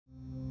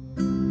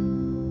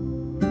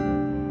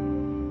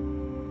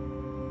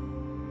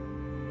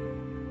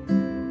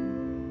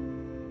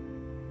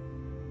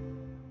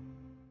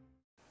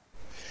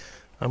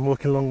I'm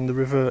walking along the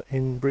river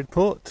in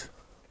Bridport.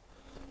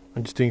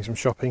 I'm just doing some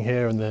shopping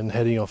here and then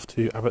heading off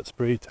to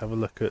Abbotsbury to have a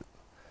look at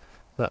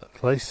that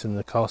place and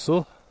the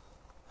castle.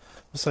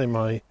 I'll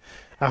say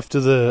after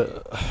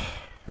the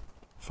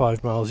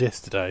 5 miles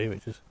yesterday,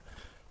 which was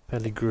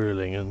fairly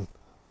gruelling and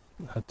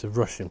had to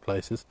rush in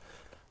places,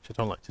 which I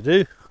don't like to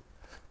do,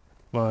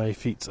 my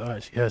feet are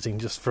actually hurting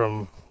just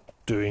from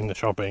doing the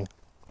shopping.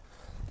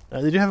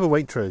 They do have a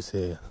Waitrose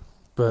here,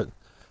 but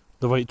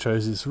the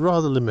Waitrose is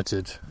rather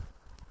limited.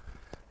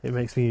 It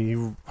makes me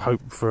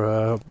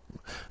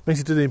makes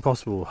me do the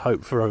impossible,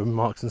 hope for a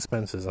Marks and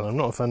Spencer's, and I'm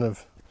not a fan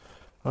of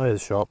either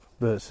shop,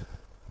 but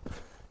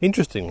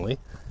interestingly,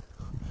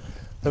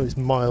 though it's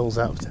miles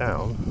out of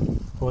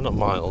town, well not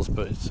miles,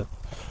 but it's a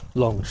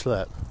long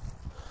schlep,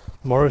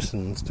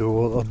 Morrison's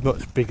do a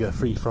much bigger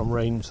free-from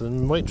range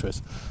than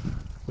Waitrose,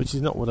 which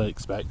is not what I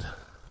expect.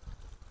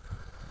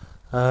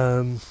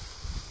 But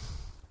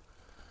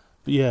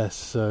yes,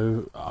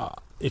 so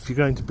if you're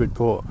going to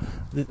Bridport,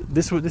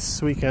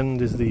 this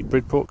weekend is the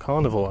Bridport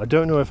Carnival. I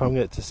don't know if I'm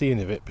going to see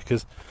any of it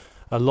because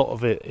a lot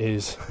of it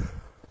is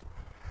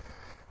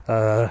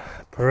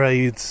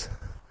parades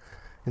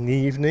in the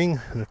evening,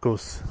 and of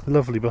course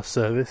lovely bus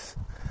service,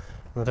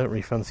 and I don't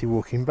really fancy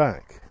walking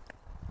back,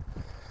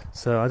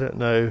 so I don't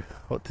know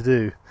what to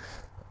do.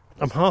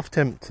 I'm half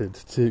tempted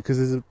to,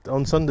 because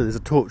on Sunday there's a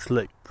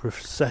torchlit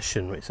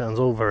procession, which sounds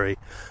all very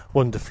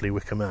wonderfully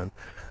Wicker Man,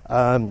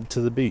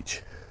 to the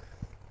beach,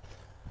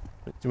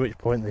 at which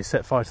point they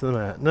set fire to the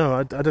mayor. No,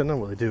 I don't know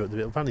what they do at the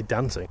bit, apparently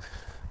dancing,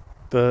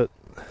 but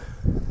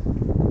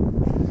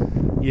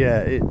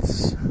yeah,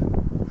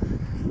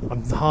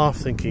 I'm half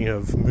thinking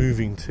of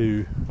moving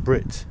to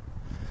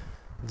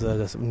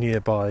the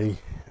nearby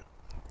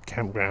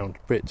campground,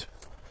 Brit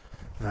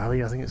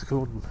Valley, I think it's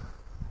called,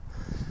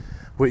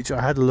 which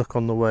I had a look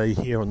on the way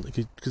here,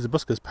 because the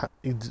bus goes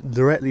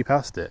directly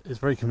past it. It's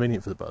very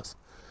convenient for the bus,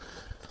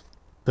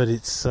 but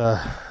it's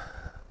right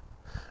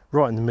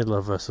in the middle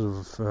of a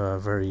sort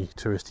of very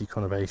touristy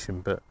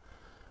conurbation, but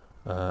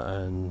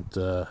kind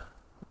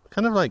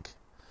of like,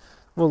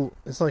 well,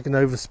 it's like an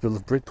overspill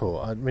of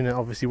Bridport. I mean,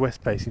 obviously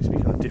West Bay seems to be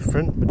kind of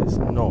different, but it's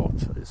not.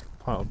 It's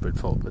part of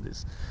Bridport, but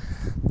it's,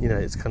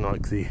 it's kind of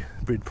like the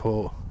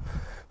Bridport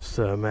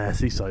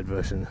seaside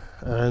version.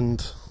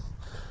 And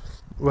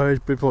whereas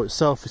Bridport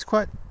itself is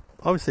I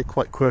would say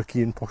quite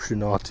quirky and posh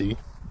and arty,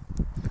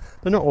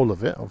 but not all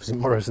of it. Obviously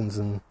Morrison's,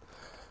 and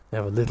they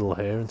have a Lidl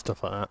here and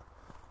stuff like that.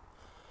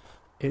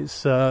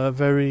 It's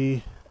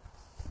very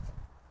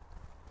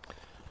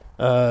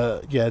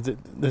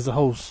there's a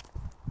whole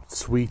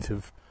suite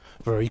of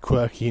very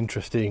quirky,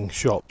 interesting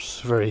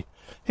shops, very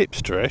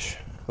hipsterish,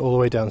 all the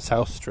way down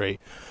South Street.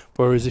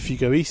 Whereas if you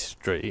go East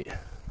Street,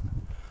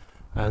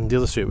 and the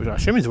other street, which I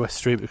assume is West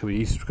Street, but it could be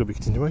East, could be a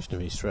continuation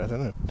of East Street, I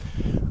don't know,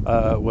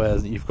 where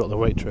you've got the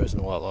Waitrose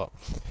and whatnot,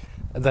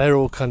 they're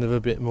all kind of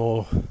a bit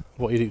more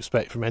what you'd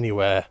expect from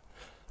anywhere,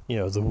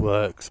 the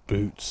Works,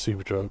 Boots,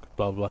 Superdrug,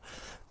 blah blah.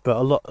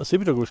 But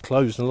Superdrug was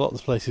closed, and a lot of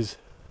the places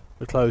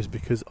were closed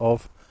because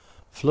of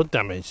flood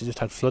damage. They just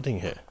had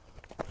flooding here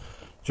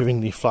during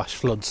the flash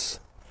floods.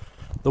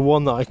 The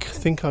one that I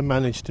think I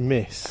managed to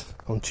miss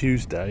on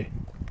Tuesday,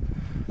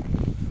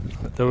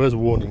 there was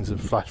warnings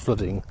of flash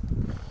flooding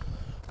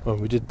when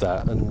we did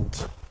that,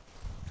 and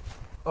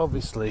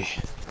obviously,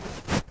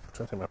 I'm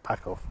trying to take my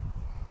pack off.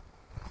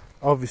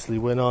 Obviously,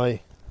 when that's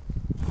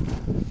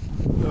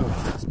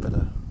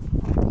better.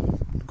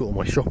 I've got all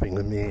my shopping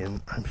with me,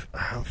 and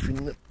I'm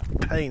feeling the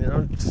pain, and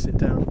I need to sit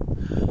down,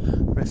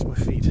 rest my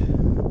feet.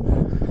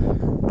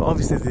 But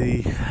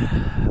obviously,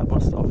 I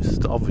must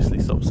obviously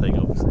stop saying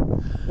obviously.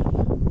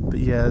 But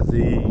yeah,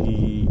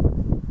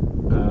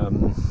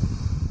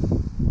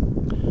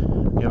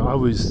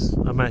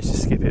 I managed to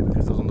skip it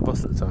because I was on the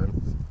bus at the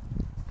time.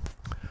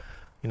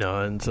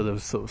 And so there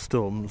was sort of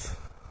storms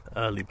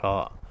early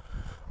part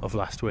of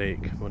last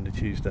week, Monday,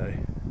 Tuesday.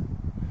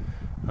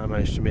 I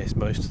managed to miss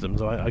most of them,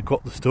 so I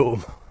got the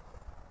storm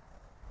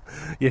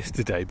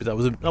yesterday, but that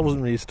wasn't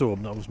really a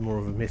storm. That was more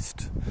of a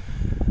mist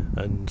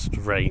and sort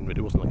of rain, but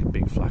it wasn't like a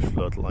big flash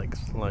flood like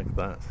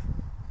that.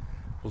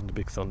 It wasn't a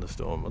big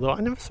thunderstorm, although I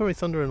never saw any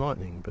thunder and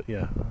lightning. But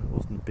yeah, it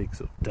wasn't a big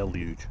sort of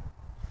deluge.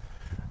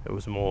 It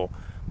was more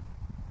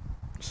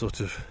sort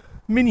of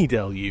mini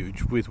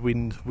deluge with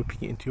wind whipping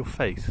it into your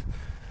face,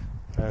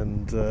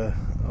 and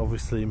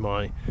obviously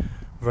my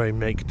very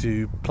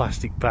make-do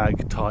plastic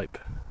bag type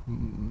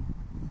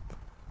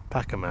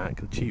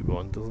Pack-A-Mac, the cheap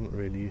one, doesn't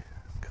really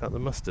cut the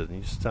mustard, and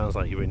it just sounds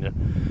like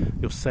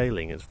you're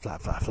sailing. It's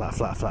flap, flap, flap,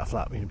 flap, flap,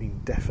 flap. You're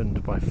being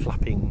deafened by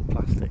flapping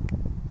plastic.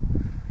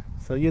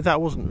 So yeah, that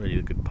wasn't really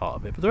a good part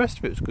of it, but the rest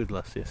of it was good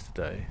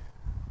yesterday.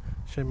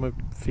 Shame my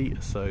feet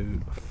are so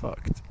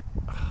fucked.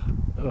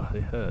 Oh,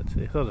 they hurt.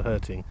 They started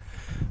hurting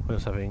when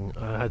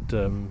I had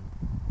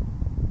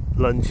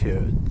lunch here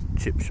at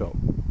Chip Shop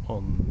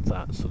on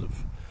that sort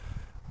of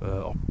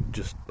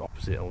just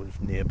opposite, or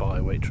nearby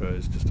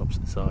Waitrose, just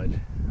opposite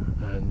side,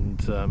 and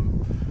but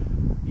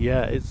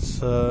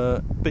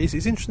it's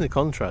interesting the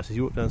contrast. As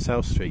you walk down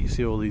South Street, you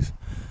see all these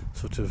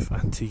sort of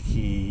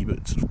antique-y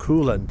but sort of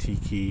cool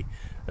antique-y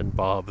and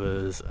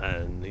barbers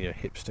and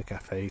hipster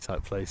cafe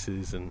type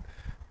places, and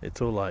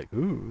it's all like,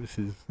 ooh,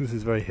 this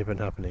is very hip and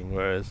happening.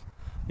 Whereas,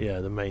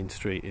 the main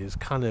street is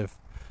kind of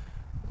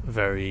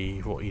very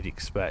what you'd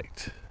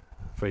expect,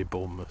 very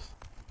Bournemouth.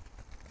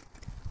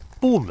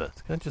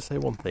 Bournemouth. Can I just say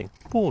one thing?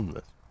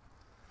 Bournemouth.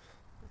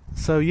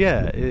 So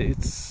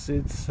it's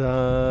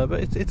a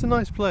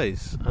nice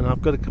place, and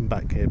I've got to come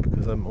back here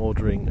because I'm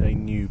ordering a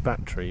new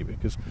battery,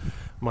 because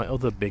my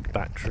other big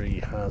battery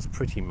has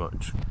pretty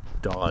much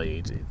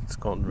died. It's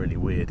gotten really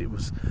weird.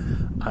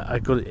 I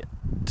got it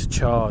to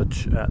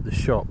charge at the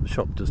shop. The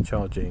shop does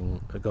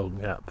charging a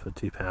Golden Gap for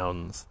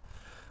 £2,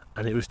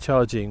 and it was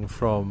charging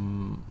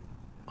from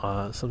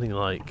something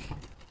like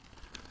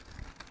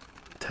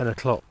 10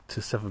 o'clock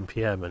to 7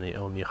 p.m. and it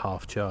only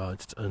half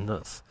charged, and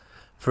that's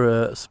for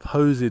a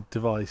supposed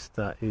device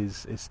that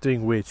it's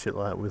doing weird shit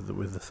like that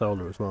with the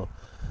solar as well.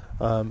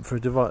 For a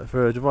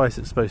device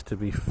that's supposed to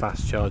be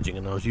fast charging,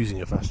 and I was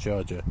using a fast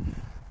charger,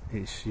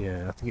 I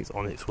think it's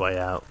on its way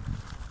out.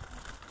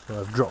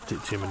 I've dropped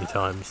it too many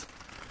times.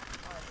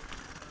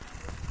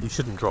 You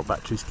shouldn't drop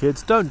batteries,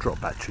 kids. Don't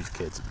drop batteries,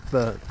 kids.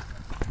 But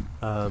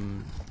I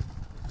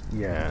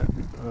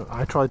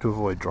tried to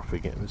avoid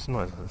dropping it. It's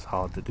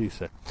hard to do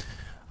so. It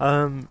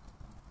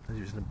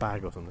was in a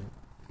bag or something,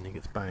 and he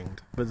gets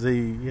banged. But so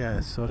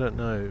I don't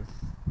know.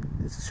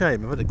 It's a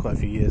shame. I've had it quite a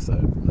few years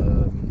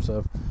though.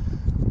 So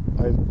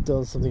I've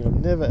done something I've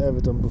never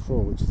ever done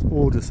before, which is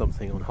order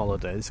something on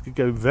holiday. This could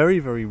go very,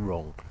 very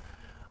wrong.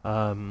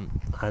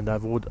 And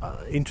I've ordered.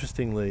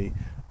 Interestingly,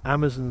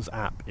 Amazon's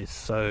app is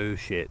so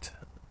shit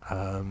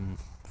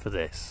for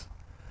this.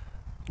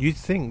 You'd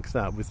think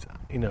that with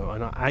and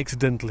I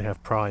accidentally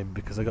have Prime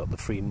because I got the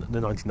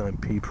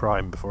 99p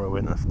Prime before I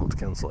went, and I forgot to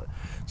cancel it.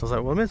 So I was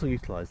like, well, I may as well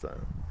utilise that.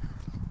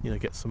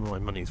 Get some of my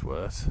money's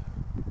worth.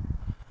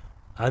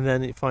 And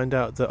then it find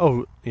out that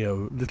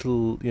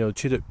little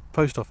Chiddock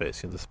post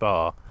office, the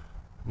Spa.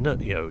 No,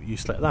 you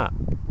select that.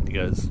 And he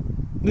goes,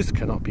 this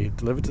cannot be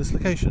delivered to this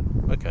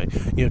location. Okay,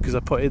 because I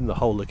put in the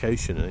whole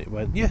location, and it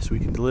went, yes, we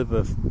can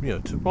deliver,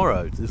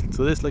 tomorrow to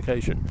this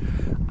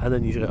location. And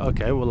then you go,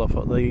 okay, well, I'll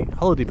put the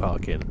holiday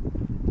park in.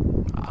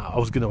 I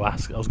was going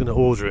to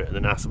order it and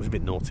then ask. It was a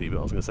bit naughty, but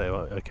I was going to say,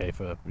 well, okay,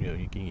 for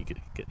you can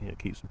get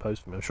keep some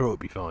post for me. I'm sure it'll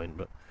be fine,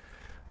 but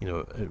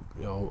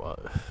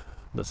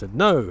I said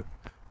no.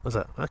 I was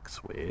like,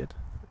 that's weird.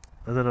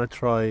 And then I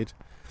tried.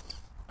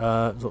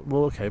 I was like,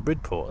 well, okay,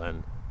 Bridport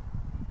then.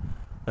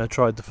 And I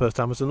tried the first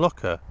Amazon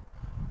locker.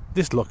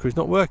 This locker is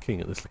not working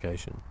at this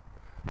location.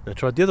 And I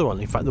tried the other one.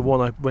 In fact, the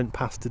one I went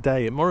past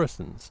today at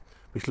Morrison's,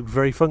 which looked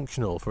very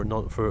functional for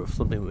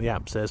something that the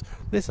app says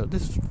this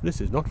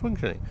is not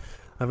functioning.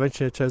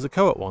 Eventually, I chose a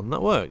Co-op one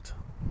that worked.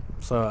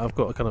 So I've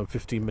got a kind of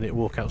 15-minute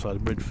walk outside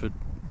of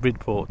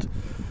Bridport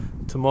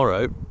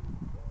tomorrow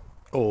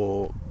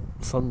or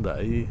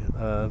Sunday,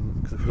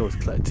 because I could always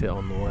collect it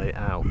on the way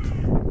out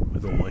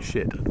with all my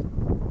shit.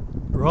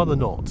 Rather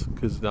not,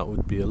 because that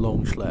would be a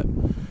long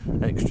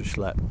extra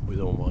schlep with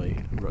all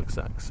my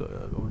rucksacks. So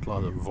I would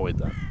rather avoid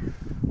that.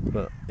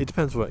 But it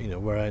depends where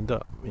I end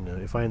up.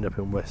 If I end up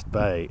in West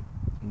Bay,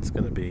 it's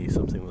going to be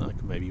something that I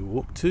can maybe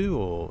walk to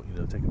or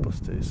take a bus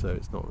to. So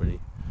it's not really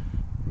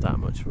that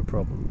much of a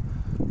problem.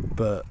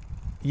 But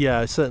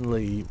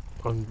certainly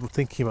I'm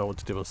thinking about what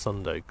to do on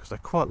Sunday, because I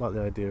quite like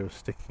the idea of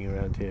sticking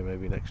around here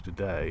maybe an extra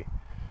day.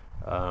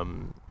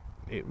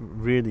 It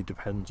really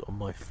depends on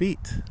my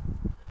feet.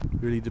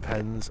 Really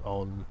depends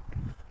on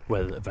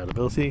weather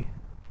availability.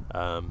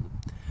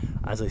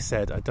 As I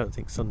said, I don't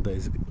think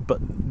Sundays,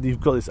 but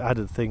you've got this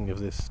added thing of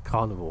this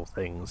carnival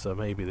thing, so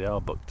maybe they are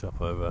booked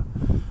up over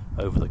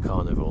the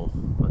carnival.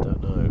 I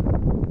don't know.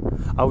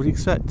 I would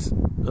expect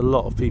a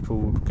lot of people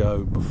would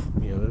go.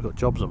 They've got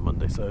jobs on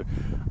Monday, so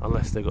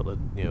unless they've got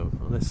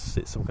unless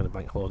it's some kind of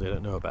bank holiday I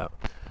don't know about,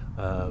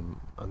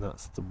 and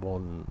that's the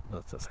one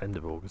that's end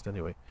of August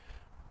anyway.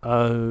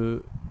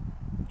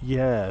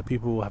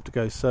 People will have to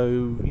go.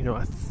 So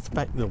I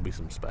suspect there'll be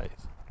some space.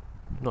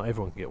 Not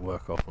everyone can get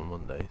work off on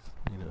Mondays,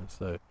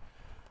 so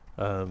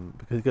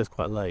because it goes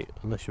quite late,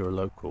 unless you're a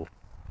local.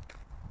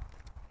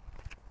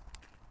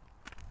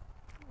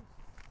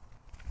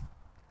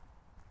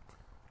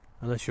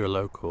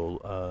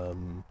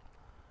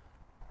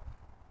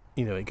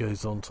 It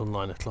goes on till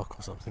 9 o'clock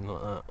or something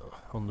like that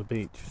on the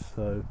beach.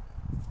 So,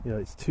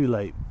 it's too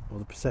late. Or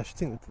the procession. I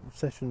think the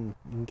procession,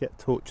 you can get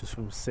torches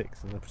from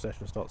 6, and the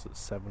procession starts at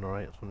 7 or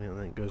 8 or something, and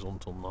then it goes on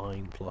till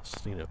 9 plus.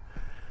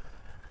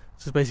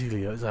 So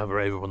basically, it's have a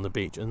rave on the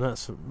beach, and that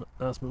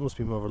must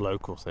be more of a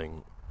local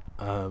thing.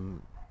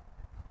 And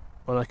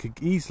I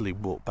could easily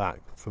walk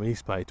back from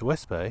East Bay to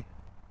West Bay.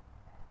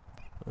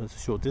 It's a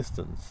short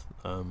distance.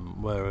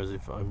 Whereas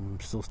if I'm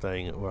still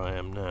staying at where I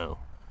am now,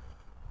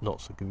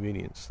 not so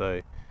convenient.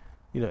 So,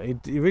 it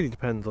really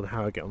depends on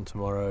how I get on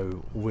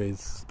tomorrow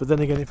but then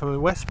again, if I'm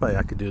in West Bay,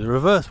 I could do the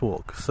reverse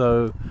walk.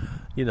 So,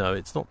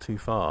 it's not too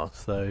far.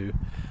 So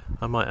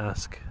I might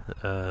ask,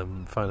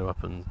 phone them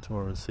up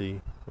tomorrow and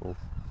see, or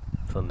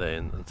Sunday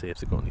and see if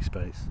they've got any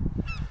space.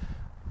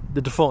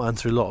 The default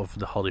answer a lot of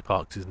the holiday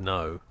parks is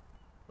no,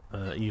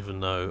 even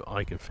though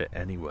I can fit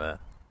anywhere.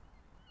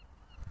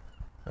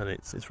 and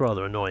it's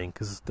rather annoying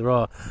because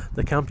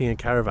the camping and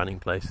caravanning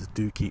places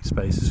do keep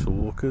spaces for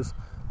walkers.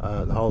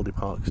 The holiday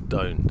parks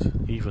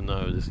don't, even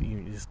though there's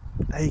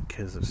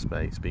acres of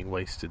space being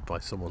wasted by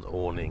someone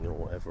awning or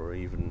whatever, or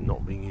even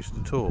not being used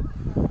at all.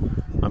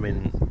 I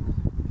mean,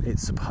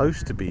 it's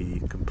supposed to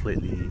be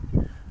completely.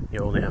 You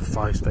only have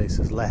 5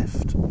 spaces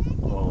left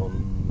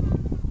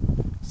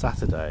on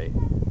Saturday,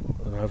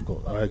 and I've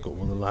got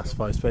one of the last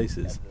 5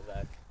 spaces.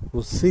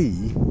 We'll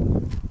see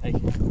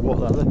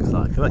what that looks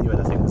like. I bet you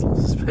anything there's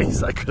lots of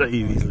space that I could have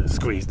easily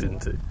squeezed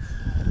into.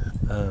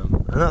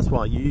 And that's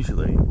why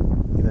usually,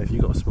 if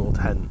you've got a small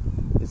tent,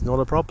 it's not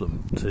a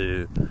problem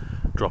to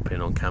drop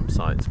in on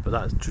campsites, but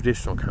that's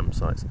traditional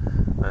campsites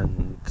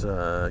and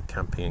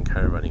camping and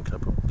caravanning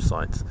club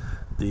sites.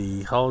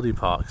 The holiday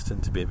parks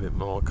tend to be a bit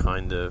more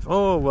kind of,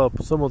 oh well,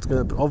 someone's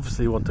going to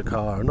obviously want a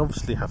car and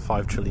obviously have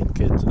 5 trillion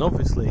kids and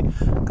obviously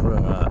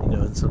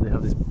and suddenly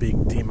have this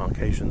big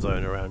demarcation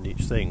zone around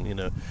each thing,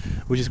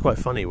 which is quite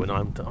funny when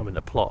I'm in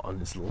a plot and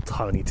this little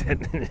tiny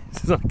tent in it.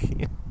 It's like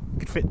you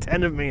could fit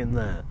 10 of me in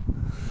there.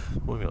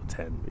 Well, we got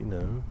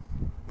 10,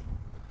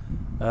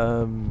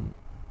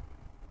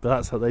 but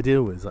that's how they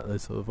deal with it. Like they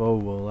sort of, oh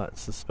well,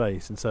 that's the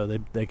space, and so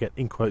they get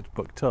in quotes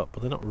booked up,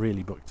 but they're not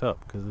really booked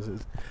up because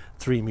there's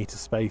 3 metre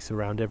space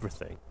around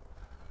everything,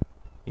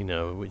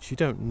 which you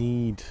don't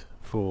need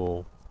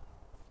for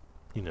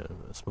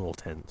a small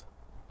tent.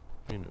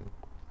 I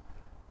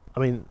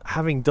mean,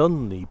 having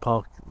done the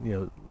park,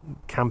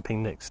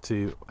 camping next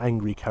to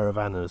angry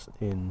caravanners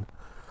in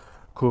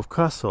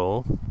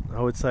Castle, I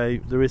would say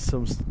there is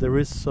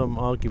some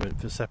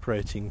argument for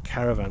separating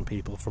caravan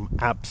people from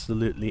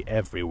absolutely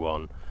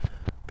everyone,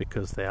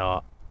 because they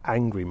are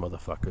angry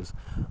motherfuckers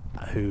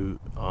who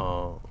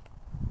are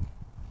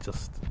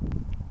just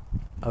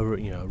a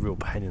real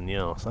pain in the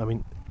arse. I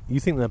mean, you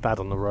think they're bad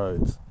on the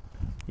roads,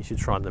 you should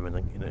try them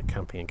in a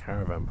camping and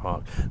caravan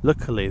park.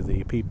 Luckily,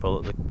 the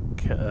people at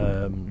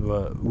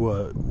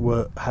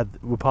were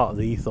part of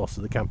the ethos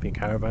of the camping and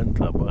caravan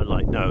club. Were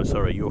like, no,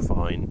 sorry, you're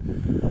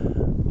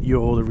fine.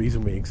 You're the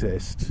reason we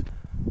exist.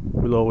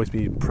 We'll always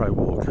be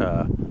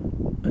pro-walker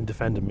and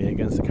defending me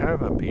against the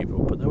caravan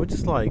people. But they were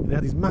just like, they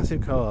had these massive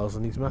cars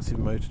and these massive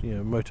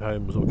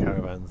motorhomes or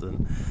caravans,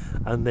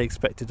 and they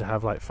expected to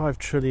have like 5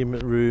 trillion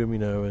room,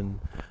 and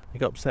they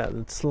got upset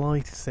at the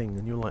slightest thing,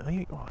 and you're like, oh,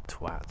 you are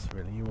twats,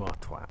 really, you are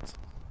twats.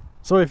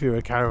 Sorry if you're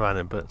a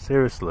caravaner, but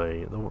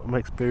seriously, my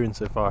experience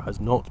so far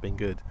has not been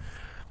good.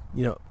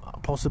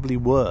 Possibly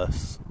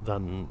worse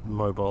than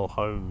mobile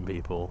home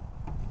people.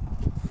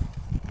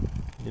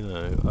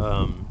 Because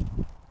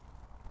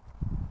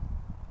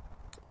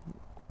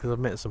I've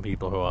met some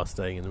people who are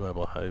staying in the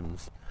mobile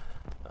homes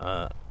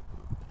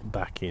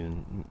back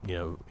in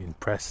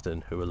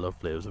Preston, who were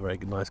lovely. There was a very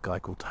nice guy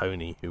called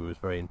Tony who was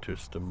very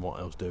interested in what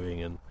I was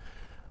doing, and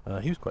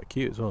he was quite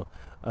cute as well.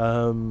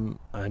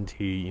 And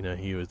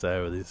he was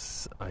there with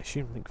his,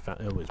 his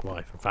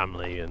wife and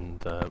family,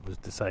 and was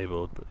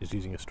disabled, but was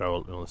using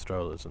one of the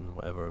strollers and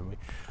whatever. And we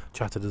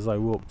chatted as I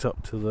walked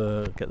up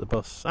to get the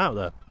bus out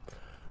there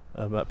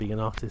about being an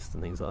artist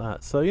and things like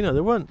that. So they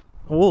weren't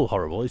all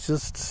horrible. It's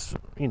just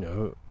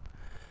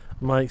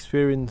my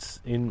experience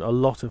in a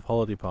lot of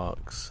holiday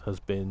parks has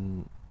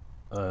been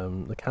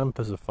the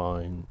campers are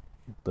fine,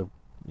 the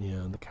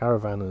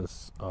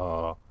caravanners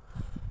are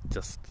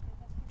just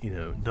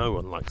no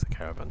one likes the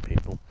caravan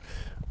people,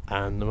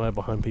 and the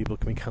mobile home people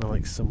can be kind of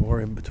like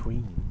somewhere in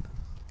between.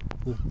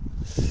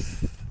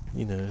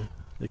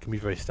 They can be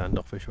very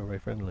standoffish or very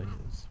friendly.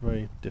 It's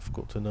very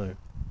difficult to know.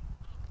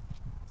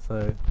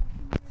 So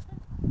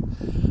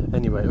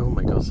anyway, oh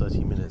my god,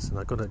 30 minutes, and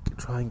I've got to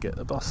try and get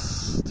the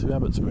bus to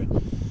Abbotsbury.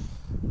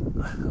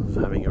 I was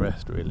having a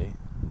rest, really.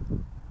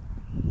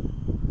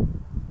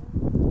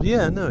 But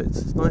yeah, no,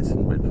 it's nice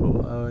in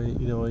Bridport.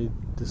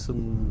 There's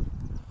some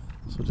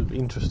sort of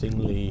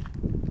interestingly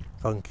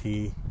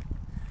funky,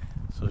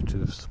 sort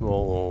of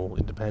small,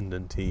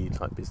 independent-y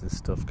type business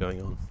stuff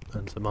going on,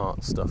 and some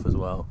art stuff as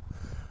well.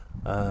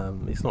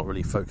 It's not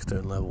really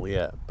Folkestone level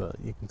yet, but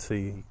you can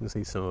see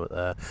some of it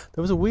there.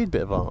 There was a weird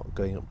bit of art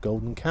going up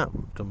Golden Cap,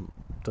 done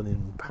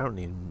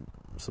apparently in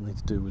something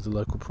to do with the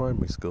local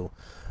primary school.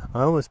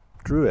 I almost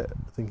drew it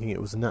thinking it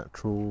was a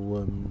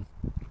natural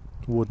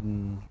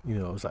wooden.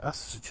 I was like, that's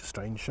such a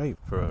strange shape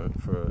for a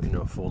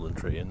fallen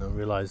tree, and I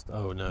realised,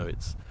 oh no,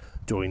 it's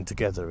joined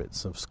together.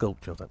 It's a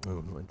sculpture. I was like, no,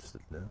 I'm not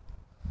interested now.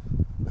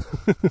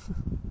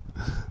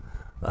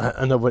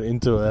 And I went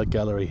into a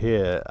gallery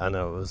here, and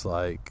I was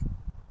like,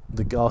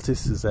 the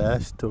artist is there,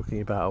 she's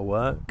talking about her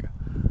work,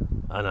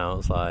 and I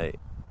was like,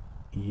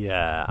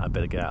 yeah, I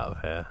better get out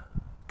of here,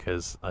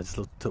 because I just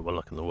took one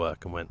look at the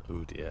work and went,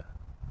 oh dear.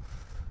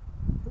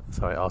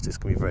 Sorry, artists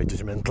can be very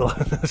judgmental.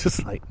 I was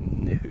just like,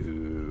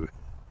 no.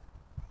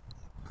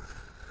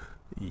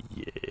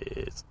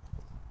 Yes.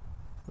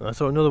 And I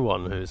saw another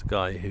one who's a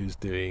guy who's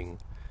doing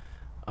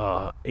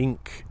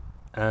ink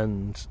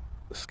and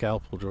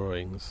scalpel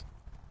drawings,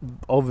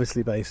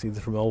 obviously basically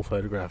from old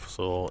photographs,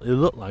 or they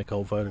look like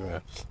old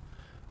photographs.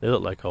 They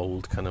look like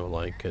old kind of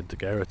like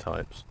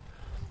daguerreotypes.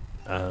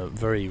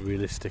 Very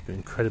realistic,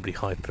 incredibly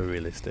hyper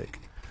realistic.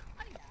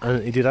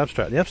 and he did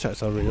abstract. The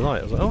abstracts I really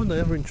like. I was like, oh,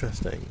 they're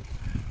interesting.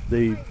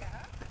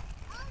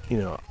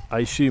 I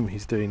assume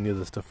he's doing the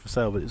other stuff for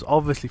sale, but it's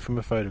obviously from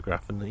a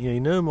photograph. And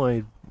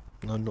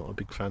I'm not a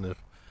big fan of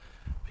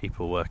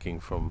people working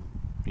from,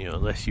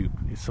 unless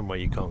it's somewhere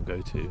you can't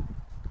go to,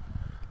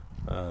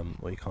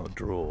 or you can't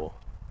draw, or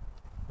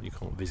you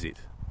can't visit.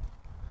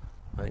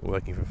 I think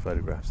working from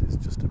photographs is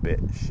just a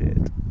bit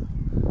shit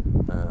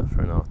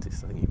for an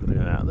artist. I think you've got to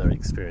go out there and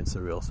experience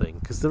the real thing,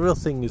 because the real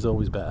thing is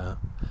always better.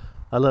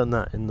 I learned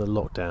that in the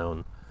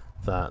lockdown,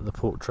 that the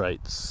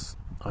portraits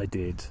I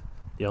did,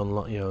 the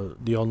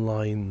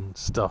online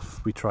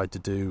stuff we tried to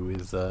do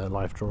with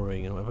live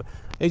drawing and whatever,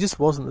 it just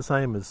wasn't the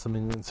same as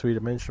something that's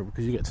three-dimensional,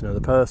 because you get to know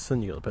the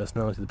person, you got the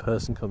personality of the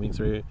person coming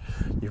through,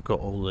 you've got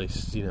all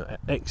this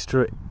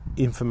extra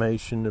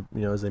information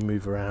as they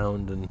move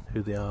around and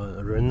who they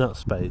are in that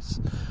space,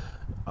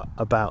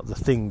 about the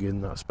thing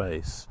in that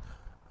space.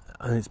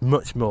 And it's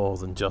much more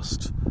than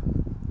just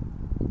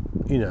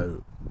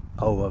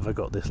have I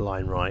got this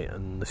line right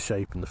and the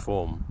shape and the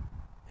form.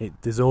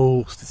 There's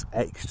all this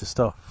extra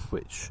stuff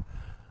which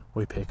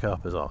we pick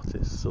up as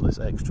artists, all these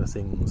extra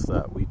things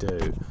that we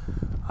do.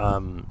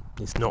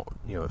 It's not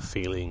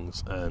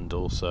feelings, and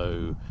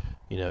also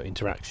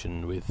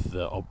interaction with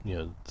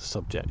the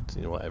subject,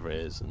 whatever it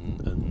is, and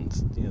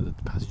the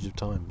passage of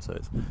time. So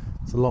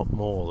it's a lot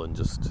more than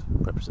just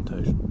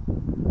representation.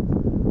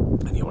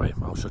 Anyway,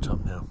 I'll shut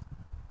up now.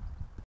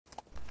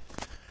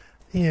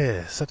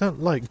 Yes, I don't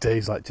like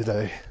days like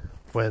today,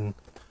 when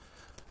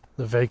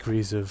the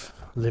vagaries of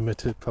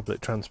limited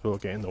public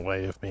transport get in the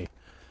way of me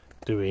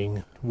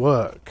doing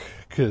work.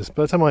 Because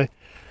by the time I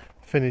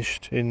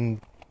finished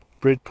in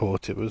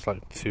Bridport, it was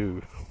like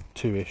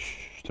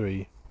 2-ish,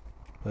 3,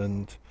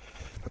 and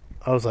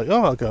I was like,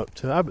 I'll go up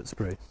to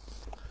Abbotsbury.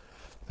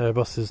 There are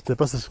buses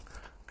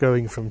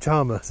going from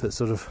Charmouth at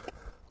sort of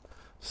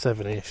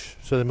 7-ish,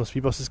 so there must be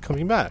buses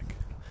coming back.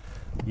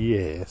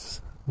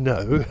 Yes.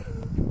 No.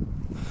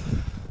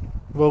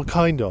 Well,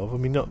 kind of. I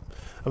think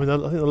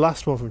the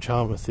last one from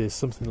Charmouth is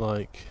something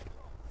like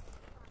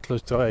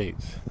close to 8,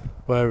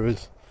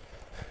 whereas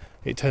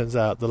it turns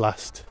out the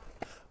last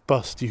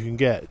bus you can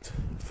get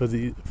for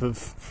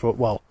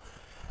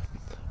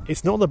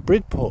it's not the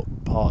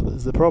Bridport part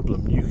that's the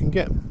problem. You can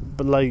get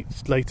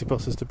later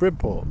buses to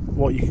Bridport.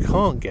 What you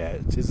can't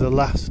get is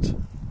for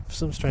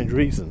some strange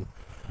reason,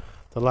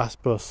 the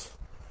last bus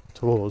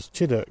towards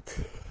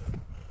Chiddock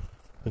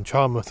and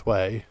Charmouth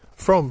Way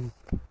from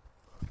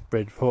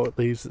Bridport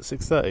leaves at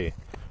 6:30.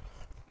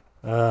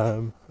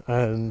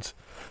 And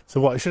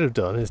so what I should have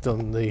done is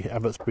done the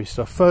Abbotsbury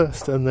stuff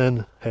first and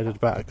then headed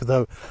back,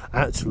 though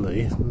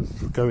actually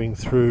going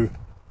through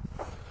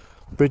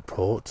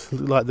Bridport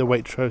looked like the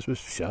Waitrose was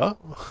shut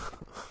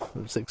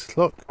at 6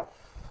 o'clock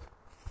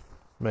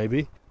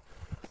maybe.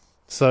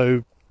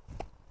 So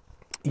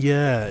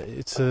yeah,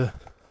 it's because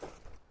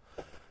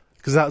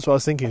that's what I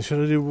was thinking. Should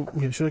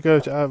I go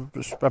to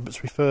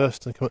Abbotsbury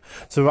first and come up?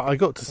 So I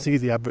got to see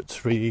the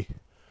Abbotsbury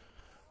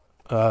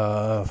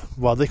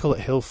they call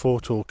it Hill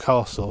Fort or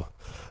Castle.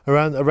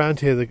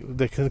 Around here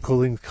they kind of call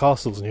things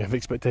castles, and you have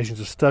expectations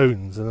of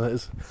stones, and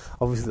that's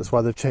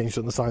why they've changed it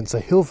on the sign to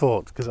say Hill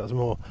Fort, because that's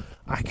more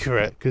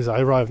accurate. Because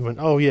I arrived and went,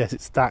 oh yes,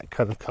 it's that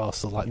kind of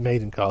castle, like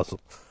Maiden Castle.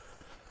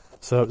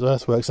 So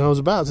that works. And I was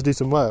about to do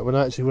some work when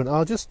I actually went,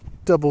 I'll just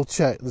double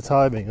check the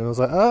timing, and I was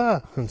like,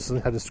 and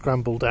suddenly had to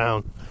scramble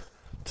down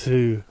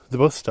to the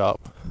bus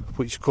stop,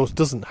 which of course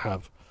doesn't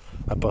have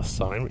a bus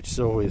sign, which is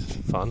always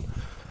fun.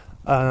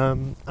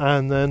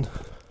 And then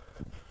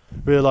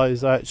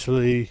realised I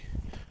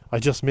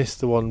just missed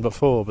the one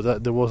before,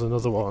 but there was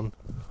another one,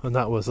 and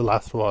that was the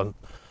last one.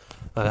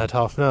 And I had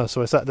half an hour,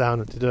 so I sat down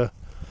and did a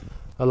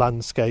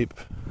landscape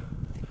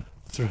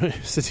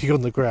sitting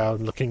on the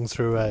ground, looking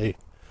through I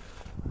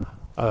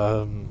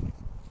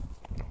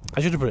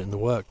should have put it in the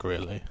work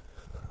really,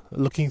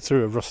 looking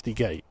through a rusty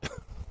gate,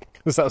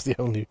 because that was the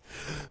only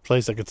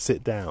place I could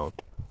sit down.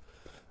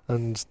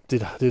 And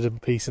did a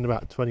piece in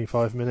about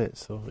 25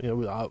 minutes, or it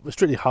was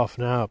strictly half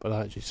an hour, but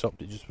I actually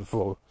stopped it just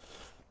before,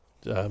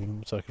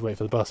 so I could wait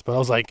for the bus. But I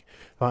was like,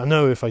 I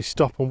know if I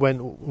stop and went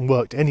and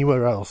worked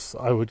anywhere else,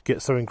 I would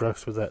get so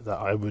engrossed with it that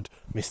I would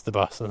miss the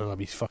bus, and then I'd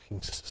be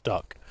fucking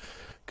stuck.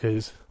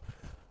 Because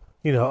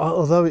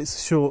although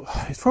it's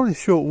probably a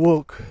short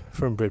walk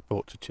from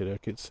Bridport to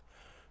Chiddock. It's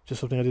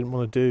just something I didn't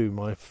want to do.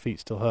 My feet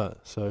still hurt,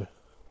 so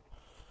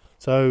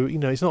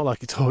it's not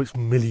like it's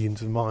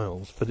millions of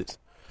miles, but it's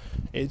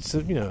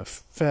a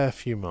fair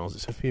few miles.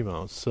 It's a few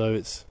miles, so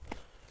it's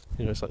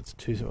it's like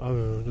 2. I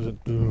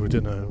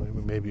don't know.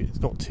 Maybe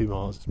it's not 2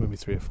 miles. It's maybe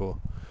 3 or 4.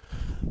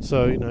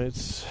 So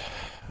it's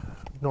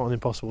not an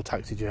impossible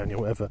taxi journey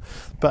or whatever.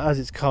 But as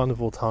it's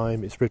carnival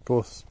time, it's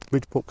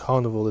Bridport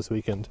Carnival this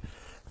weekend.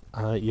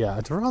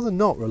 I'd rather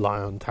not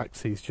rely on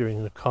taxis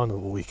during the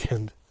carnival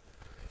weekend.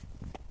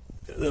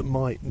 That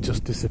might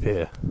just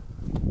disappear,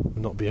 and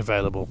not be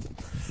available.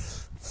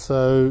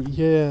 So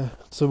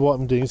what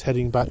I'm doing is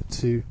heading back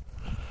to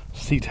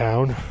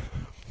Seatown,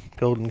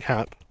 Golden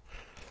Cap,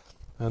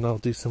 and I'll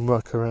do some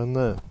work around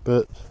there.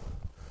 But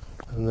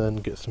and then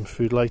get some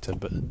food later.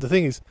 But the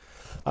thing is,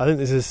 I think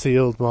this has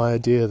sealed my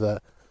idea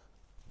that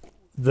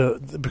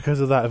because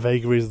of that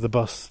vagaries of the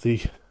bus,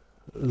 the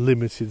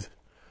limited,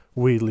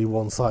 weirdly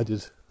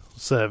one-sided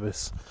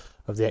service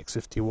of the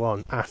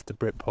X51 after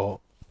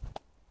Bridport,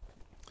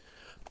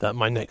 that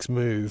my next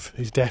move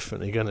is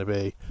definitely going to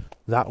be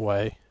that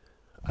way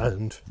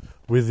and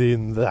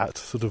within that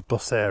sort of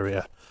bus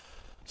area.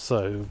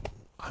 So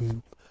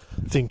I'm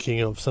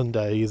thinking of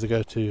Sunday either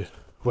go to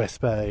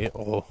West Bay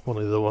or one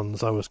of the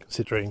ones I was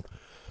considering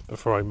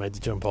before I made the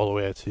jump all the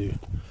way to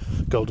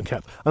Golden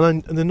Cap.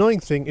 And the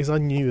annoying thing is I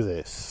knew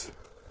this.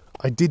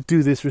 I did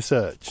do this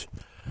research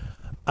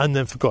and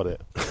then forgot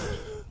it.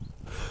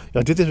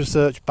 I did this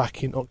research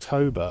back in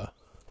October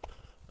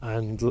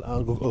and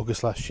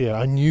August last year.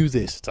 I knew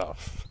this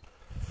stuff.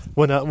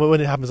 When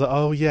it happens, like,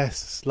 oh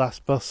yes,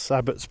 last bus,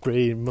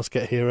 Abbotsbury, must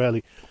get here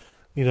early.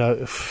 You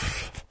know,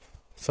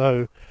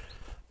 so,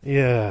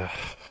 yeah.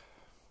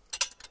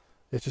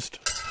 It's just...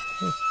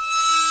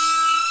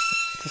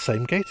 it's the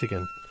same gate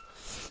again.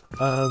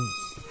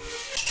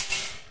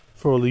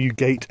 For all of you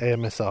gate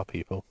AMSR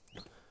people.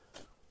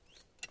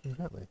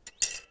 Exactly.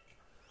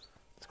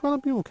 There's quite a lot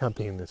of people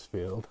camping in this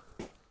field.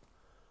 I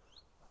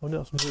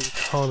wonder if it's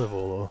a carnival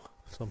or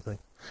something.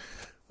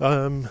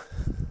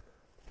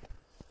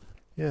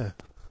 Yeah.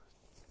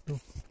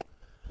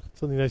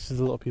 Something nice is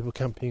a lot of people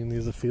camping in the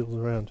other fields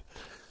around.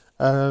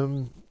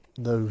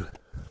 No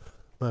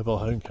mobile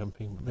home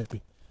camping,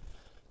 maybe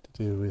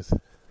to do with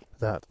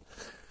that.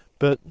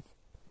 But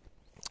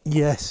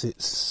yes,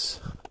 it's...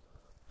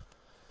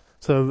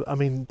 So, I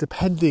mean,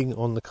 depending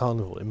on the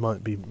carnival, it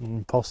might be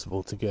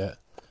impossible to get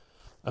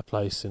a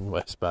place in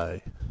West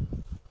Bay.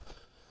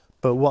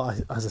 But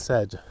as I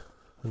said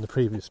in the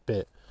previous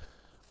bit,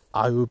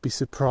 I would be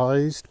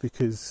surprised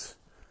because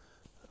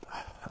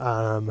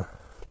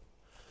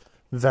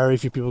very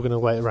few people are going to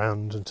wait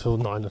around until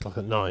 9 o'clock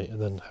at night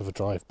and then have a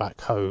drive back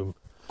home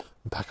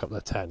and pack up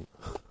their tent.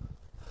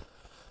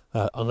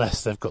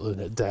 Unless they've got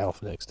the day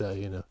off the next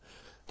day, you know.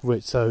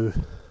 So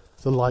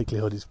the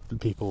likelihood is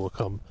people will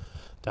come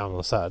down on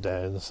a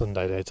Saturday and a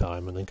Sunday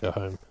daytime and then go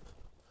home.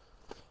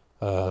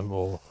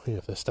 Or, you know,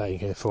 if they're staying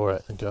here for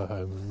it, and go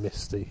home and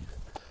miss the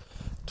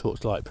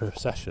torchlight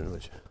procession,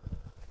 which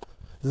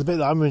is a bit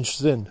that I'm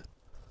interested in.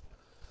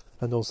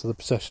 And also the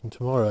procession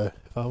tomorrow,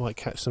 if I might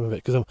catch some of it,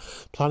 because I'm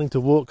planning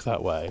to walk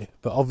that way,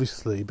 but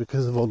obviously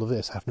because of all of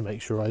this I have to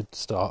make sure I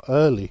start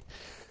early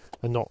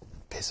and not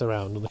piss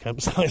around on the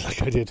campsite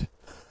like I did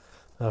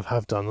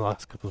have done the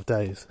last couple of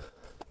days.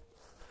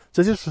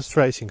 So it's just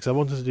frustrating because I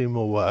wanted to do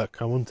more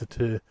work, I wanted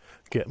to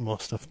get more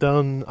stuff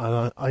done,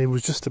 and I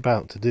was just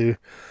about to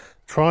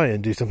try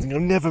and do something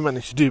I've never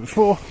managed to do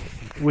before,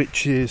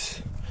 which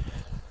is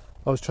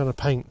I was trying to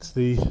paint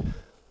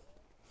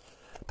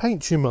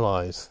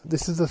Chimalize.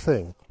 This is the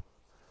thing.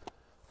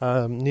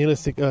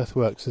 Neolithic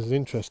earthworks is an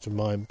interest of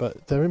mine,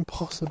 but they're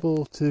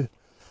impossible to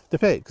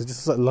depict because it's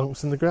just like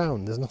lumps in the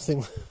ground. There's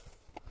nothing.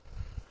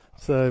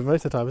 So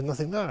most of the time there's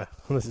nothing there,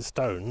 unless it's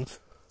stones,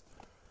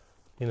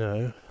 you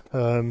know.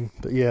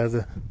 But yeah,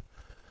 the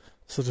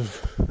sort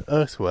of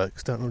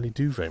earthworks don't really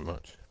do very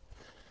much.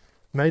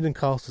 Maiden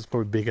Castle is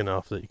probably big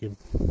enough that you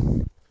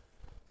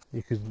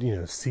could, you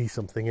know, see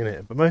something in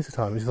it. But most of the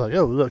time it's like,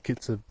 oh look,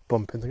 it's a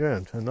bump in the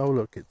ground, and oh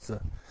look, it's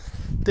a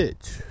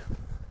ditch.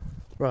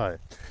 Right.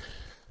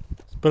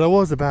 But I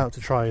was about to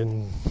try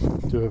and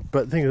do it,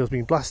 but the thing is I was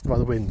being blasted by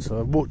the wind, so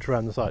I walked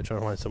around the site trying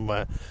to find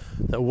somewhere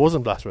that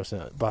wasn't blasted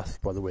by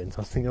the wind. So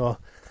I was thinking, I was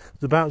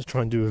about to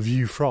try and do a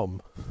view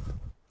from,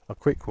 a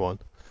quick one,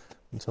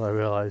 until I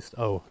realised,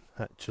 oh,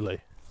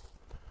 actually,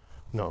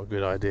 not a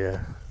good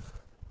idea,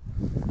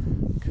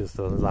 because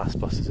the last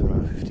bus is in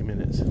about 50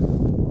 minutes.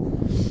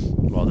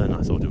 Well, then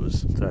I thought it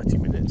was 30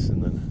 minutes,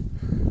 and then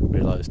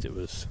realised it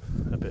was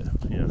a bit,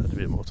 you know, had a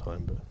bit more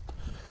time, but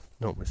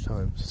not much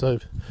time. So,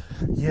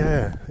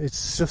 yeah,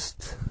 it's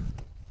just,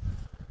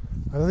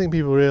 I don't think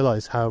people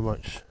realise how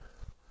much,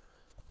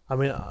 I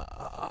mean,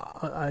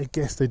 I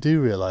guess they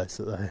do realise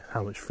that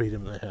how much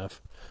freedom they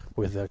have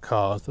with their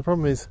cars. The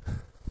problem is,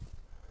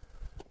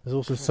 there's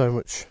also so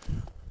much,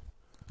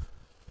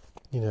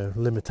 you know,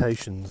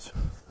 limitations,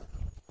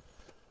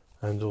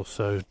 and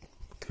also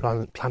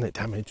planet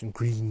damage and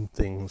green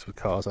things with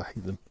cars. I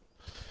hate them.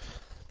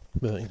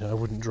 But, you know, I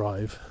wouldn't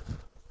drive.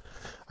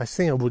 I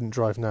think I wouldn't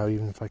drive now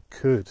even if I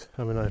could.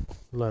 I mean, I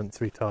learnt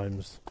 3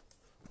 times.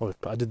 Well,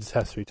 I did the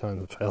test 3 times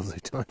and failed 3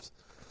 times.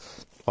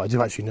 But I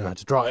do actually know how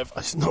to drive.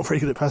 I'm just not very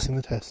good at passing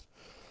the test.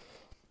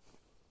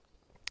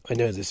 I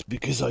know this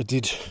because I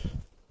did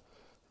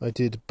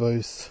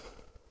both.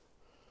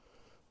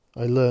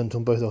 I learned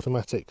on both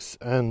automatics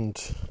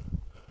and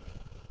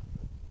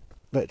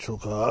petrol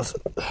cars.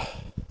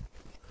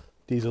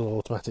 Diesel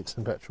automatics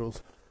and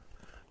petrols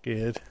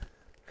geared.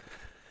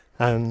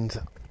 And,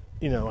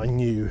 you know, I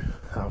knew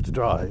how to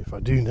drive. I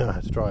do know how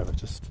to drive. I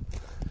just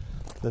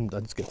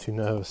get too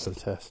nervous for the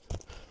test.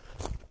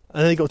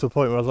 And then it got to a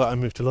point where I was like, I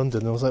moved to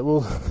London, and I was like,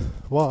 well,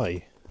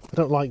 why? I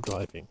don't like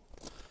driving.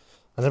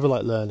 I never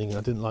liked learning.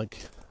 I didn't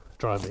like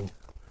driving.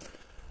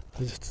 I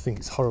just think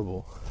it's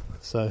horrible.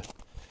 So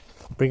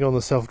Bring on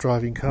the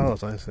self-driving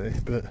cars, I say.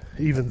 But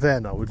even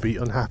then, I would be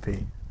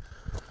unhappy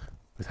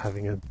with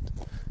having a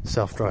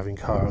self-driving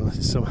car unless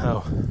it's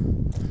somehow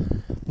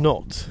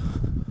not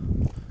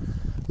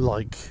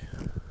like,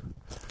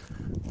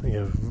 you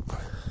know,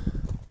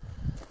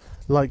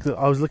 like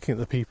I was looking at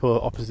the people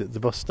opposite the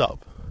bus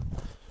stop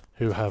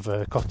who have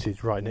a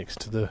cottage right next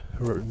to the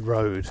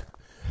road,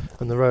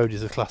 and the road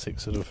is a classic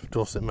sort of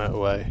Dorset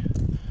motorway,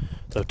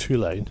 so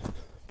 2-lane,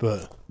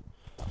 but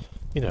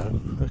you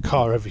know, a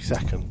car every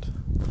second.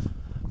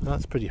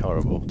 That's pretty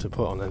horrible to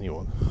put on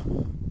anyone.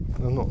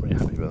 I'm not really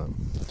happy with that.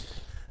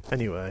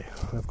 Anyway,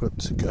 I've got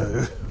to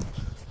go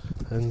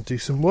and do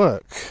some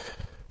work.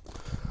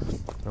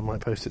 I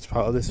might post it's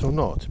part of this or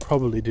not.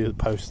 Probably do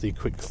post the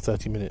quick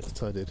 30 minutes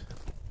that I did.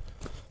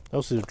 I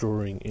also did a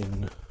drawing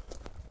in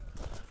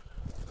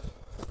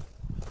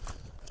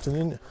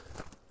afternoon.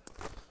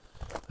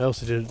 I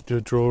also did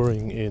a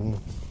drawing in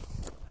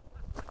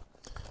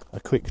a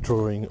quick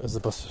drawing as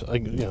the bus,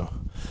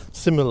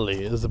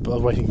 similarly as I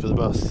was waiting for the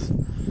bus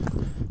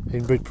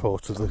in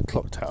Bridport of the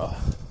clock tower,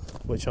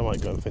 which I might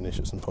go and finish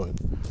at some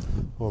point,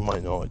 or I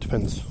might not. It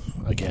depends,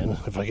 again,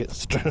 if I get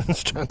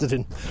stranded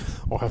in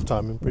or have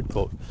time in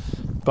Bridport.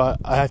 But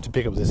I have to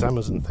pick up this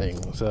Amazon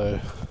thing, so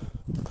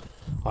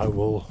I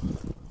will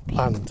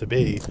plan to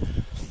be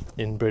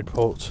in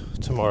Bridport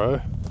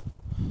tomorrow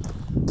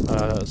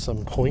at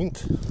some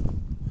point.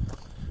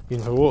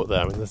 Even if I walk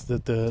there, I mean,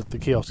 the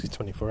kiosk is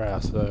 24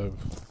 hours, so,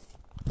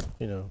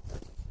 you know,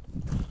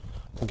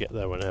 I can get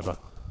there whenever.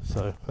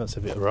 So that's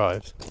if it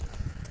arrives.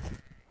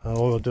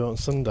 Or I'll do it on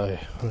Sunday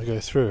when I go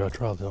through.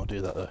 I'd rather not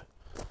do that though.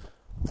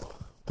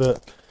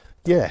 But,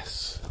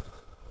 yes.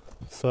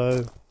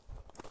 So,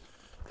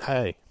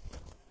 hey.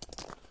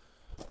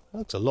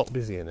 That's a lot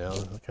busier now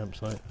than the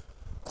campsite.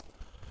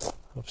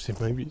 Obviously,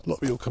 maybe a lot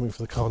of people coming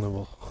for the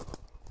carnival.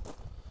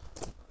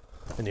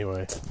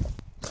 Anyway,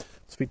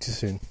 speak to you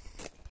soon.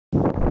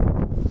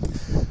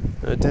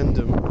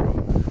 Addendum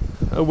from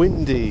a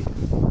windy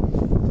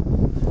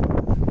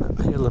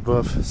hill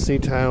above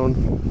Seatown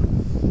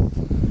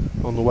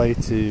on the way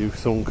to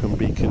Thorncombe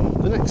Beacon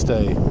the next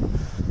day.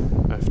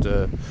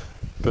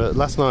 But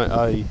last night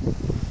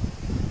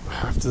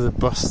after the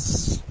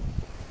bus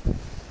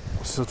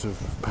sort of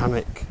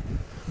panic,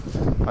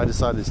 I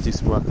decided to do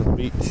some work on the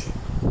beach,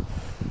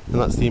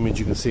 and that's the image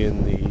you can see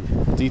in the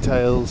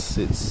details.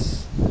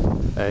 It's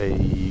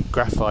a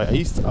graphite.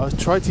 I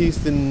tried to use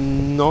the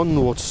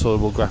non-water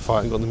soluble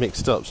graphite and got them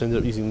mixed up, so I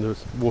ended up using the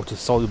water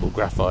soluble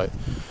graphite,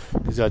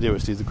 because the idea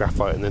was to use the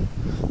graphite and then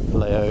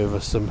lay over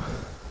some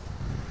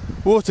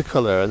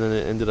watercolour, and then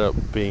it ended up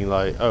being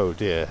like, oh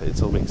dear,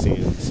 it's all mixing,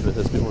 it's a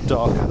bit more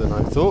darker than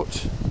I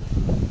thought.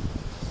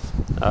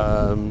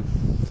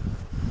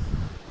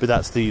 But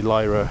that's the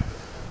Lyra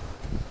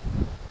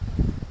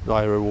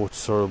water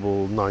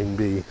soluble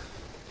 9B.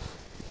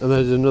 And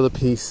there's another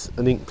piece,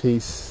 an ink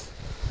piece.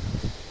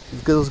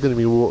 It was going to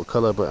be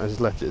watercolour, but I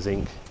just left it as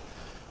ink,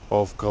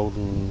 of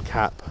Golden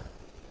Cap,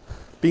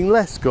 being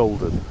less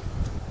golden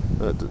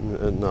at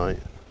night.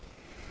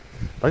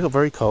 I got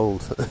very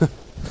cold. It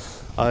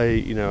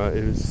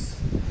was,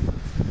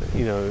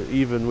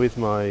 even with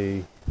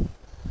my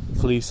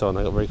fleece on,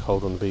 I got very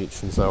cold on the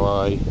beach, and so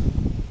I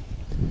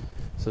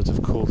sort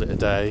of called it a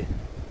day.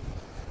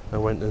 I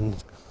went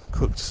and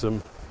cooked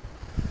some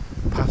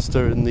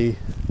pasta in the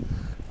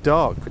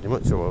dark, pretty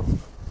much, or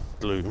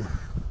gloom.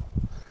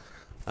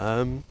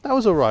 That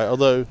was alright,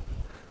 although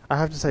I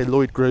have to say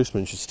Lloyd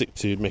Grossman should stick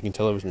to making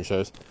television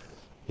shows.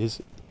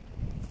 His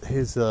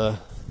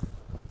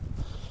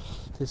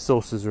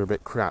sauces are a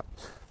bit crap.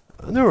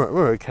 And they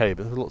were okay,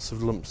 but there were lots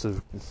of lumps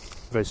of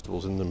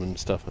vegetables in them and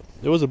stuff.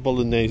 There was a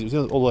bolognese, it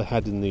was all I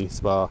had in the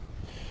spa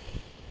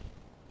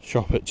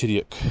shop at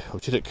Chidiock,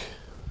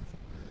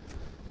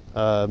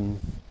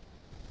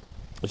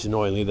 which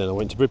annoyingly then I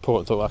went to Bridport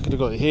and thought, well, I could have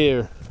got it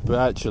here, but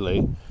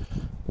actually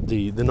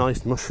the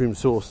nice mushroom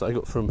sauce that I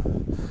got from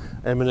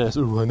M&S,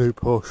 ooh, I know,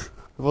 posh.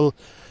 Well,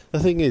 the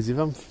thing is, if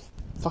I'm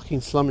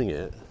fucking slumming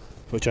it,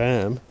 which I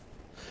am,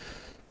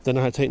 then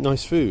I have to take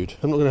nice food.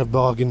 I'm not going to have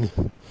bargain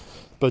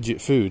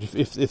budget food.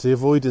 If the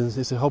avoidance,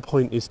 if the whole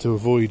point is to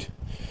avoid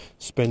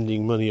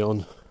spending money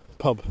on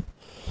pub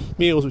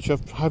meals, which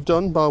I've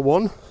done, bar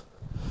one.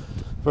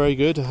 Very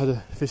good. I had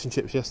a fish and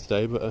chips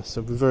yesterday, but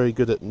so I've been very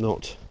good at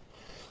not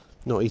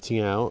eating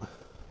out.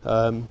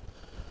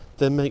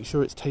 Then make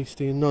sure it's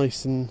tasty and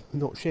nice and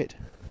not shit.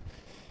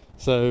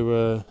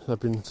 So I've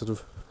been sort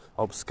of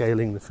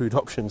upscaling the food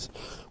options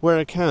where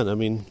I can. I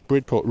mean,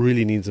 Bridport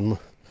really needs them.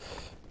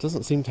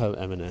 Doesn't seem to have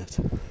M&S.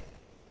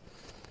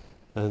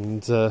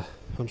 And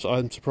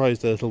I'm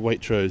surprised the little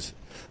Waitrose,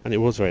 and it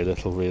was very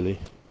little really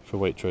for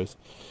Waitrose.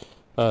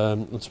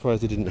 I'm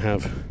surprised they didn't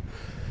have.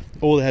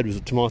 All they had was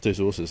tomato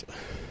sauces,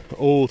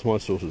 all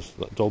tomato sauces,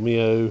 like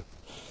Dolmio,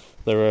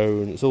 their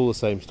own. It's all the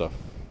same stuff.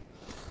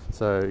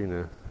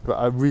 So but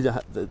I really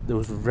there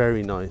was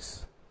very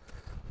nice.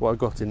 What I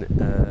got in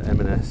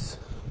M&S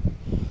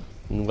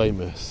in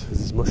Weymouth is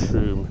this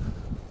mushroom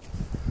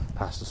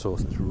pasta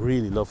sauce. It's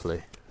really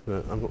lovely.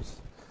 But I'm not.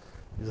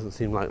 It doesn't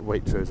seem like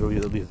Waitrose, or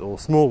at least all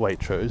small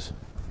Waitrose,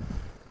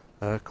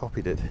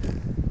 copied it.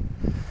 And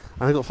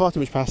I've got far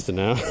too much pasta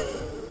now, so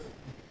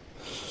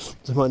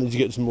I might need to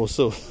get some more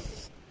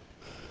sauce.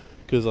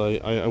 Because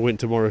I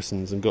went to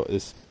Morrison's and got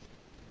this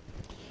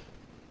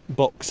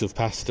box of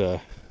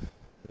pasta,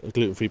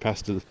 gluten-free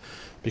pasta,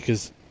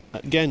 because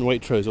again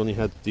Waitrose only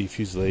had the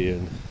fusilli,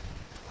 and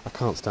I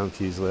can't stand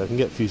fusilli. I can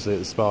get fusilli at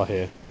the Spa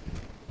here.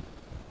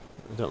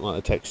 I don't like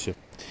the texture,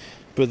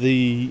 but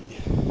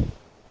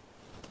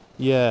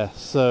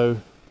so,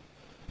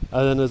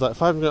 and then there's like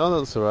 5 minutes. Oh,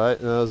 that's all right.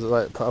 And I was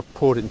like, I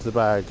poured it into the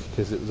bag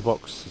because the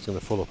box was going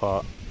to fall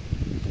apart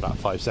in about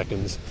 5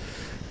 seconds,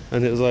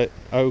 and it was like,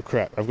 oh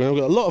crap! I've got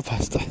a lot of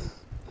pasta,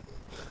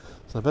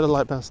 so I better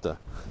like pasta.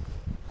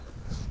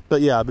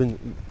 But yeah, I've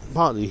been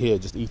partly here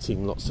just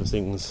eating lots of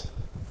things,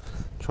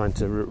 trying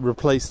to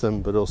replace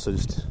them, but also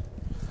just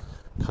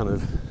kind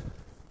of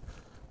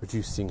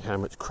reducing how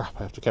much crap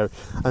I have to carry.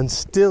 And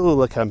still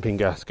the camping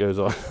gas goes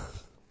on.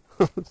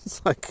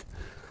 It's like,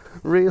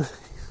 really?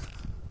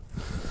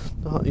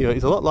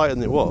 It's a lot lighter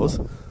than it was,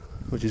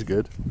 which is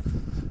good.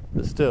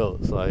 But still,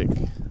 it's like,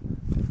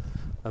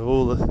 of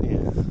all the...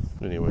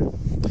 Anyway.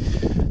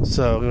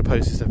 So, I'm going to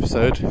post this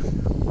episode.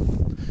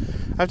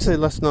 I have to say,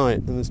 last night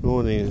and this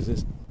morning is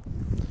just...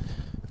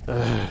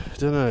 I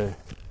don't know.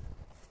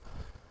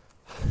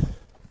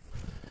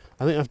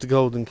 I think after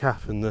Golden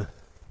Cap and the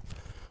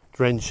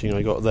drenching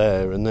I got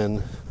there, and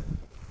then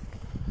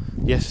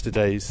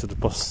yesterday's sort of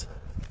bus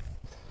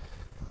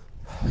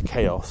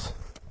chaos,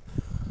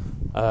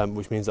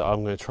 which means that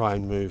I'm going to try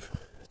and move,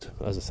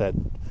 as I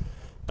said,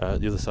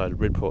 the other side of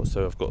Bridport,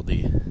 so I've got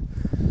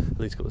at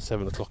least got the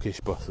 7 o'clock-ish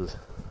buses.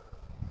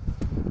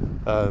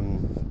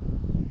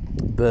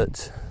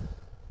 But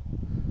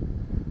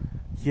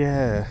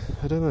yeah,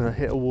 I don't know, I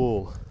hit a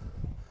wall.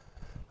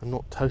 I'm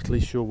not totally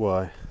sure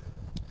why.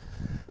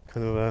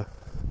 Kind of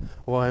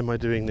why am I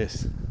doing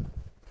this?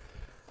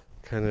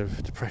 Kind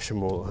of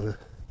depression wall.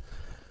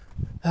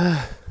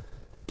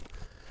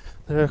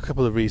 There are a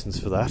couple of reasons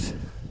for that.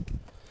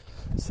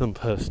 Some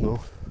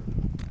personal,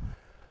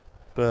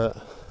 but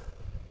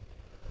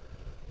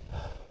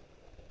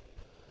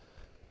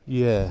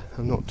yeah,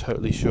 I'm not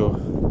totally sure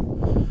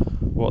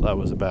what that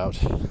was about,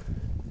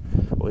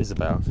 or is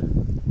about.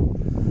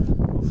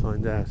 We'll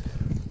find out.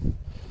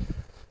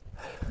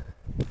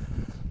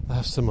 I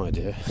have some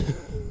idea.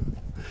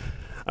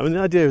 I mean, the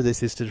idea of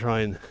this is to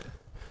try and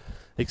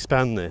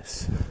expand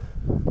this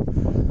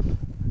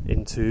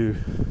into...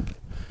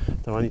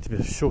 No, I need to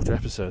be shorter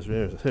episodes,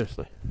 really,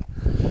 seriously.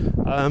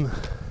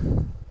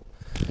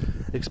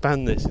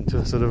 Expand this into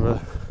a sort of a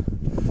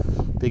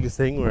bigger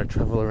thing where I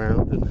travel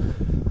around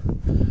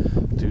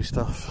and do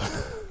stuff,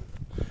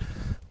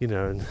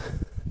 and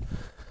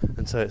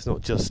so it's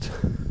not just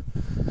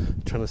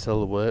trying to sell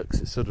the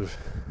works. It's sort of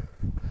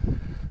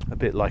a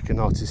bit like an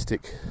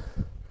artistic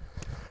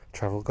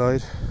travel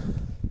guide.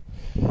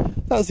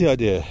 That's the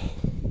idea.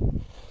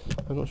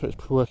 I'm not sure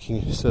it's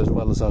working so as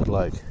well as I'd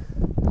like.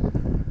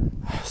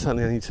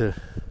 Certainly I need to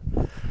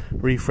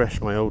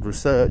refresh my old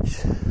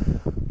research.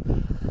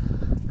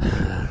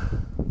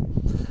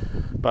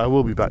 But I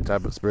will be back to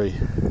Abbotsbury,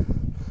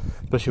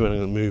 especially when I'm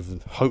going to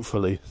move,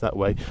 hopefully, that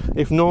way.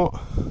 If not,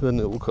 then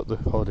it will cut the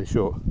holiday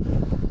short.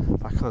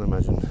 I can't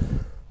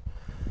imagine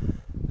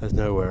there's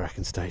nowhere I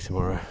can stay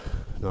tomorrow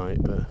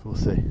night, but we'll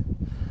see.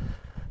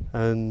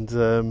 And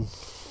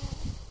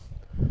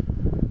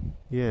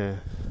yeah,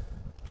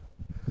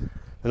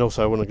 and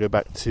also I want to go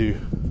back to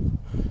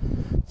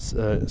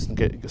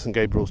St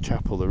Gabriel's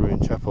Chapel, the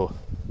ruined chapel,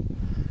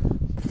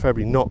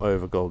 preferably not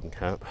over Golden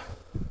Cap.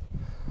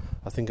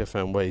 I think I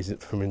found ways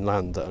from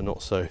inland that are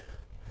not so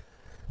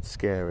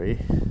scary.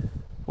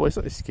 Well, it's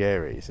not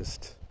scary, it's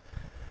just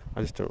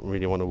I just don't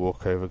really want to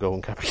walk over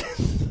Golden Cap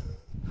again.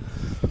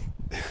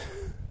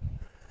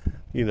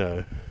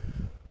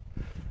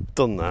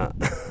 Done that.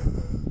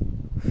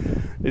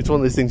 It's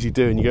one of those things you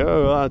do and you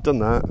go, oh, I've done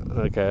that,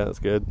 okay, that's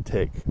good,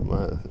 tick.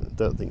 I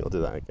don't think I'll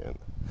do that again.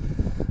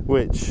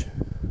 Which,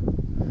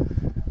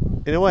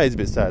 in a way, is a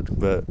bit sad,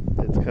 but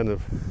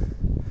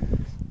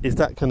it's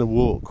that kind of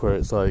walk where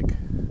it's like,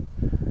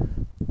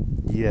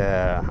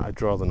 yeah, I'd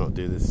rather not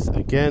do this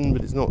again,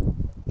 but it's not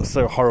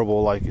so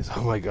horrible like it's,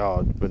 oh my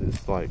god, but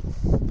it's like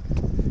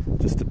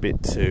just a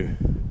bit too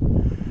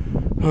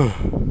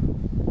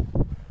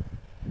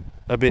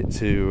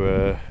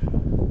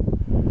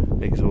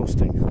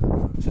exhausting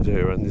to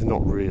do, and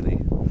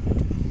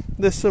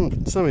there's some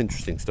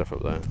interesting stuff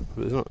up there,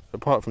 but there's not,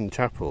 apart from the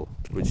chapel,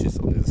 which is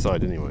on the other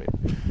side anyway,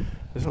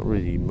 there's not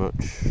really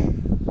much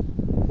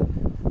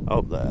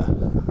up there.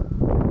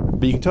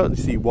 But you can totally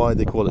see why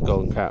they call it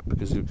Golden Cap,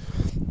 because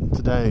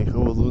today,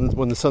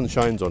 when the sun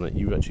shines on it,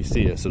 you actually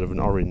see a sort of an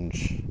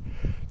orange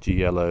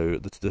yellow.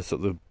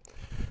 The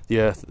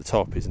earth at the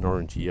top is an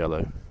orangey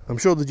yellow. I'm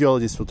sure the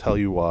geologists will tell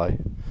you why,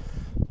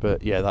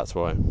 but yeah, that's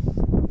why.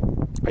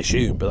 I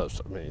assume, but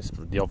it's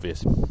the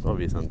obvious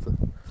answer.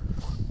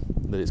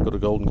 That it's got a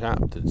golden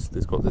cap.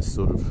 It's got this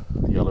sort of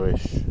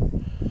yellowish,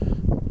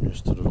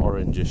 just sort of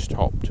orangish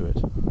top to it.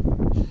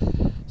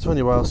 So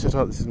anyway, I'll shut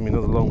up. This is going to be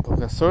another long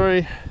podcast.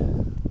 Sorry.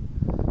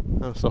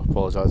 I'll stop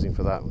apologising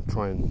for that and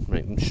try and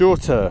make them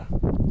shorter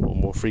or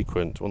more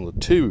frequent, one of the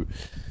two.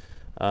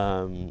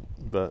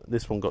 But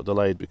this one got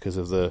delayed because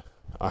of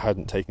I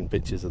hadn't taken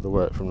pictures of the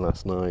work from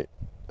last night,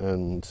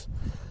 and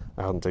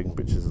I hadn't taken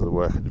pictures of the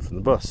work I did from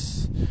the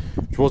bus,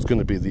 which was going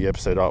to be the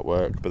episode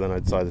artwork, but then I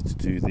decided to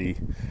do the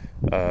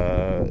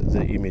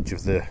image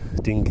of the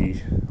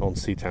dinghy on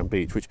Seatown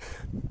Beach, which,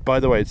 by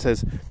the way,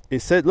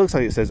 looks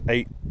like it says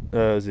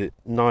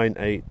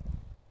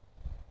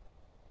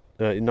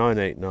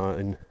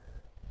 989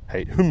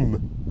 8.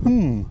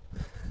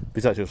 But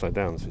it's actually upside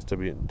down, so it's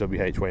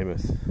WH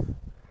Weymouth.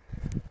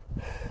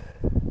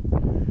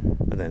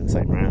 And then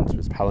same round, so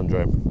it's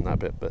palindrome and that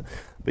bit.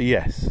 But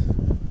yes,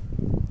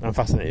 I'm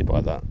fascinated by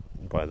that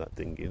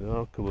dinghy. There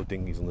are a couple of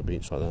dinghies on the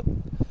beach like that.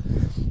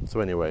 So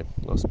anyway,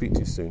 I'll speak to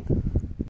you soon.